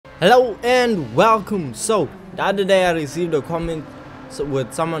Hello and welcome. So the other day I received a comment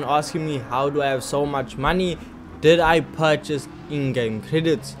with someone asking me, how do I have so much money? Did I purchase in-game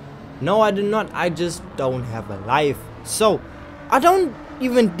credits? No, I did not. I just don't have a life. So I don't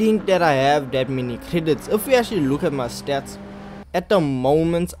even think that I have that many credits. If we actually look at my stats, at the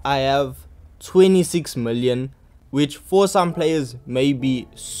moment I have 26 million, which for some players may be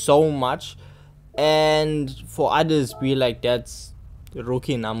so much, and for others be like that's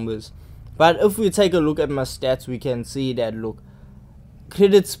rookie numbers. But if we take a look at my stats, we can see that, look,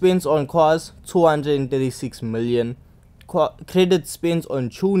 credit spent on cars 236 million, credit spent on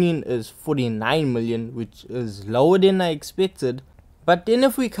tuning is 49 million, which is lower than I expected. But then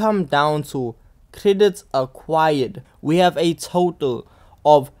if we come down to credits acquired, we have a total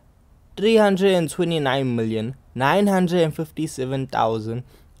of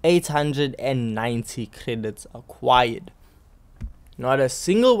 329,957,890 credits acquired. Not a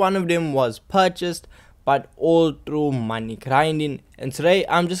single one of them was purchased, but all through money grinding. And today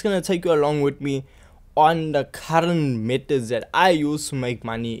I'm just going to take you along with me on the current methods that I use to make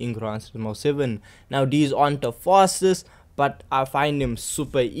money in Gran Turismo 7. Now these aren't the fastest, but I find them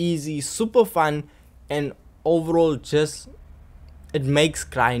super easy, super fun, and overall just it makes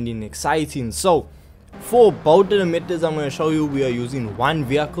grinding exciting. So for both of the methods I'm going to show you, we are using one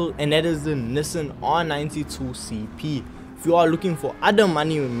vehicle, and that is the Nissan R92 CP. If you are looking for other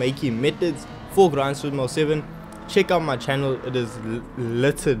money making methods for Gran Turismo 7, check out my channel. It is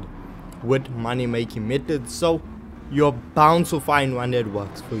littered with money making methods, so you're bound to find one that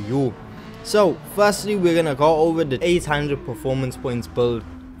works for you. So firstly, we're gonna go over the 800 performance points build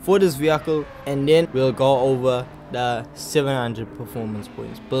for this vehicle, and then we'll go over the 700 performance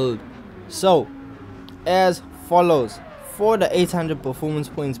points build. So as follows, for the 800 performance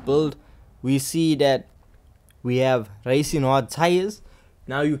points build, we see that we have racing hard tires.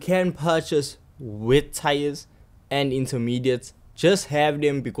 Now you can purchase wet tires and intermediates. Just have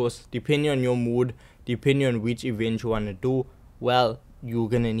them because depending on your mood, depending on which event you want to do, well, you're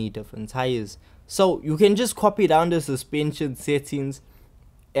gonna need different tires. So you can just copy down the suspension settings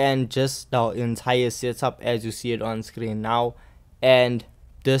and just the entire setup as you see it on screen now. And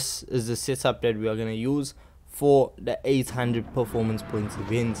this is the setup that we are gonna use for the 800 performance points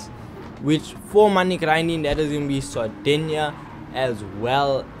events, which for money grinding, that is going to be Sardinia as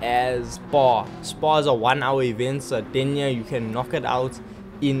well as Spa. Spa is a 1 hour event. Sardinia, you can knock it out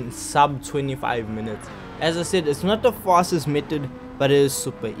in sub 25 minutes. As I said, it's not the fastest method, but it is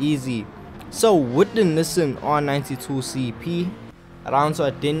super easy. So with the Nissan R92 CP around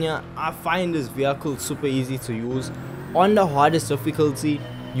Sardinia, I find this vehicle super easy to use. On the hardest difficulty,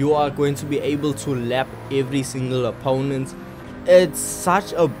 you are going to be able to lap every single opponent. It's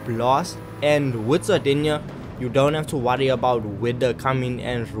such a blast, and with Sardinia you don't have to worry about weather coming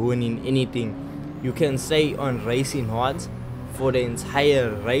and ruining anything. You can stay on racing hard for the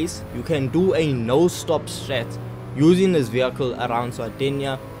entire race. You can do a no stop strat using this vehicle around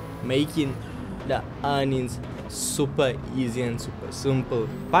Sardinia, making the earnings super easy and super simple.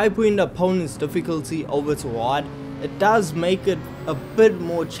 By putting the opponent's difficulty over to hard, it does make it a bit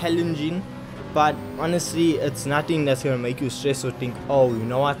more challenging. But honestly, it's nothing that's gonna make you stress or think, oh, you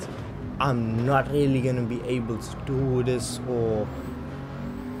know what, I'm not really gonna be able to do this, or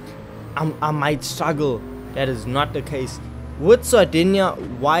I might struggle. That is not the case. With Sardinia,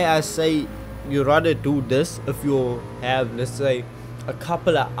 why I say you rather do this if you have, let's say, a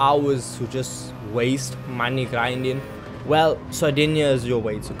couple of hours to just waste money grinding, well, Sardinia is your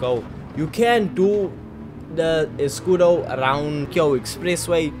way to go. You can do the Escudo around Tokyo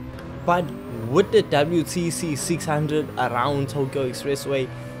Expressway, but with the WTC 600 around Tokyo Expressway,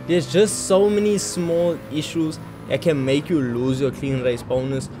 there's just so many small issues that can make you lose your clean race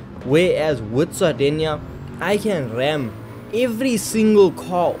bonus. Whereas with Sardinia, I can ram every single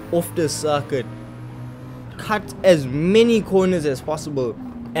car off the circuit, cut as many corners as possible,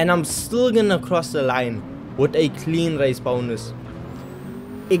 and I'm still gonna cross the line with a clean race bonus,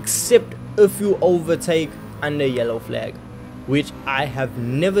 except if you overtake under yellow flag, which I have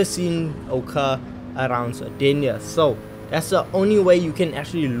never seen occur around Sardinia. So that's the only way you can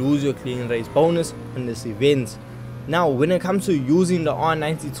actually lose your clean race bonus on this event. Now when it comes to using the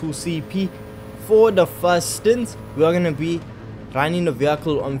R92 CP, for the first stint, we are going to be running the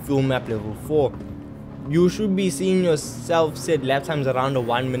vehicle on fuel map level 4. You should be seeing yourself set lap times around the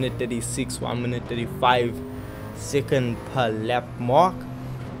 1 minute 36, 1 minute 35 second per lap mark.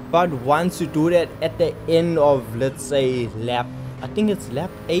 But once you do that at the end of, let's say, lap, I think it's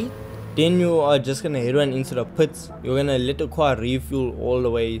lap 8, then you are just gonna head on into the pits. You're gonna let the car refuel all the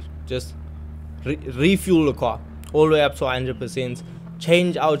way, just refuel the car all the way up to 100%,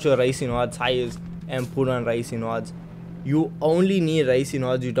 change out your racing hard tires and put on racing hards. You only need racing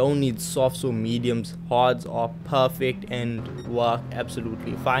hards, you don't need softs or mediums. Hards are perfect and work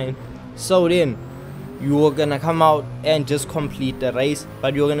absolutely fine. So then you are gonna come out and just complete the race,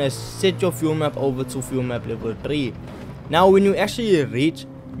 but you're gonna set your fuel map over to fuel map level 3. Now when you actually reach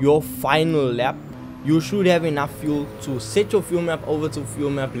your final lap, you should have enough fuel to set your fuel map over to fuel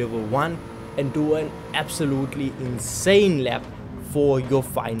map level 1 and do an absolutely insane lap for your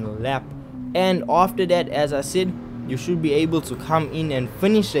final lap. And after that, as I said, you should be able to come in and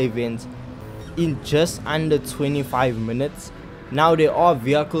finish the event in just under 25 minutes. Now there are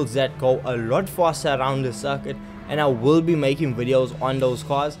vehicles that go a lot faster around the circuit, and I will be making videos on those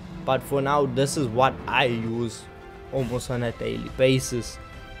cars, but for now this is what I use almost on a daily basis.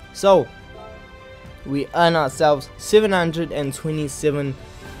 So we earn ourselves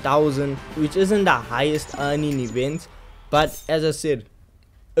 727,000, which isn't the highest earning event, but as I said,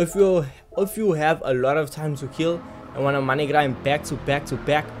 if you have a lot of time to kill and want to money grind back to back to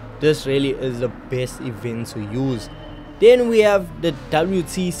back, this really is the best event to use. Then we have the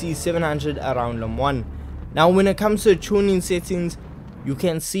WTC 700 around Le Mans. Now when it comes to tuning settings, you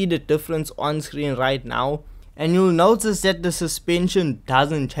can see the difference on screen right now, and you'll notice that the suspension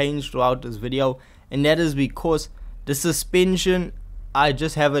doesn't change throughout this video, and that is because the suspension, I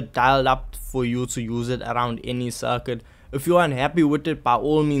just have it dialed up for you to use it around any circuit. If you're unhappy with it, by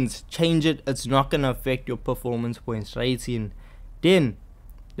all means change it. It's not gonna affect your performance points rating. Then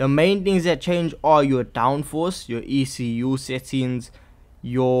the main things that change are your downforce, your ECU settings,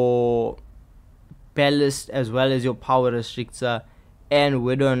 your ballast, as well as your power restrictor, and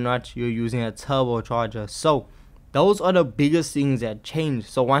whether or not you're using a turbocharger. So those are the biggest things that change.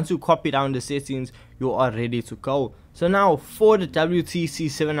 So once you copy down the settings, you are ready to go. So now for the WTC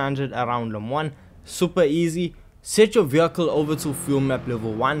 700 around Le Mans, super easy. Set your vehicle over to fuel map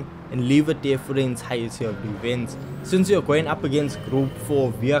level 1 and leave it there for the entirety of the event. Since you're going up against group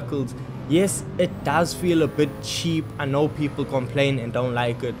 4 vehicles, yes, it does feel a bit cheap. I know people complain and don't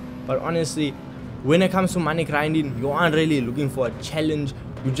like it, but honestly, when it comes to money grinding, you aren't really looking for a challenge.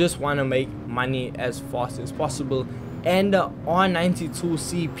 You just want to make money as fast as possible, and the R92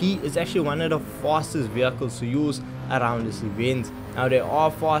 CP is actually one of the fastest vehicles to use around this event. Now they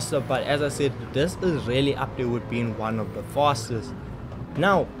are faster, but as I said, this is really up there with being one of the fastest.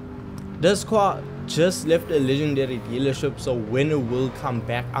 Now this car just left a legendary dealership, so when it will come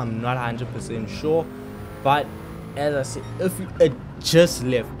back I'm not 100% sure, but as I said, it just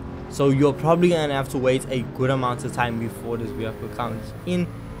left, so you're probably gonna have to wait a good amount of time before this vehicle comes in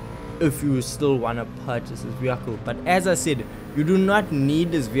if you still want to purchase this vehicle. But as I said, you do not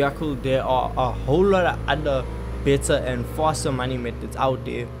need this vehicle. There are a whole lot of other better and faster money methods out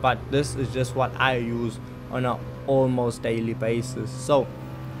there, but this is just what I use on an almost daily basis. So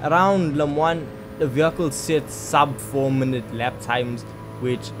around Le Mans, the vehicle sets sub 4-minute lap times,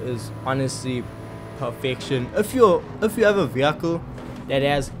 which is honestly perfection. If you have a vehicle that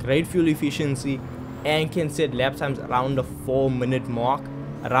has great fuel efficiency and can set lap times around the 4-minute mark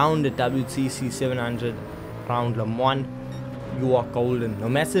around the WTC 700 around Le Mans, you are golden. No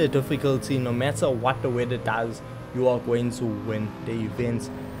matter the difficulty, no matter what the weather does, you are going to win the event.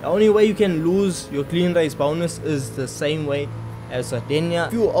 The only way you can lose your clean race bonus is the same way as Sardinia.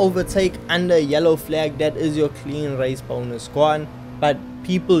 If you overtake under yellow flag, that is your clean race bonus gone. But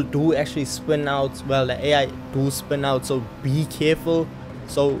people do actually spin out, well, the AI do spin out, so be careful.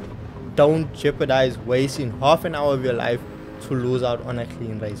 So don't jeopardize wasting half an hour of your life to lose out on a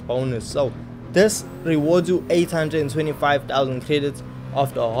clean race bonus. So this rewards you 825,000 credits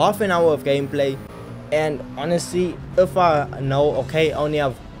after half an hour of gameplay. And honestly, if I know, okay, I only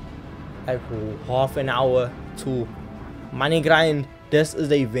have like half an hour to money grind, this is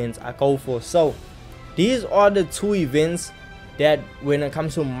the event I go for. So these are the two events that, when it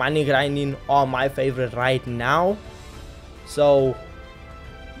comes to money grinding, are my favorite right now. So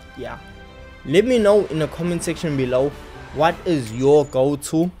yeah, let me know in the comment section below, what is your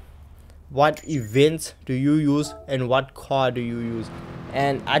go-to, what event do you use, and what car do you use?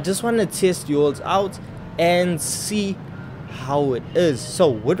 And I just want to test yours out and see how it is. So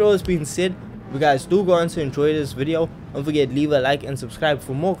with all this being said, if you guys do go on to enjoy this video, don't forget leave a like and subscribe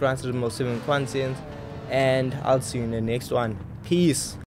for more Gran Turismo 7 content, and I'll see you in the next one. Peace.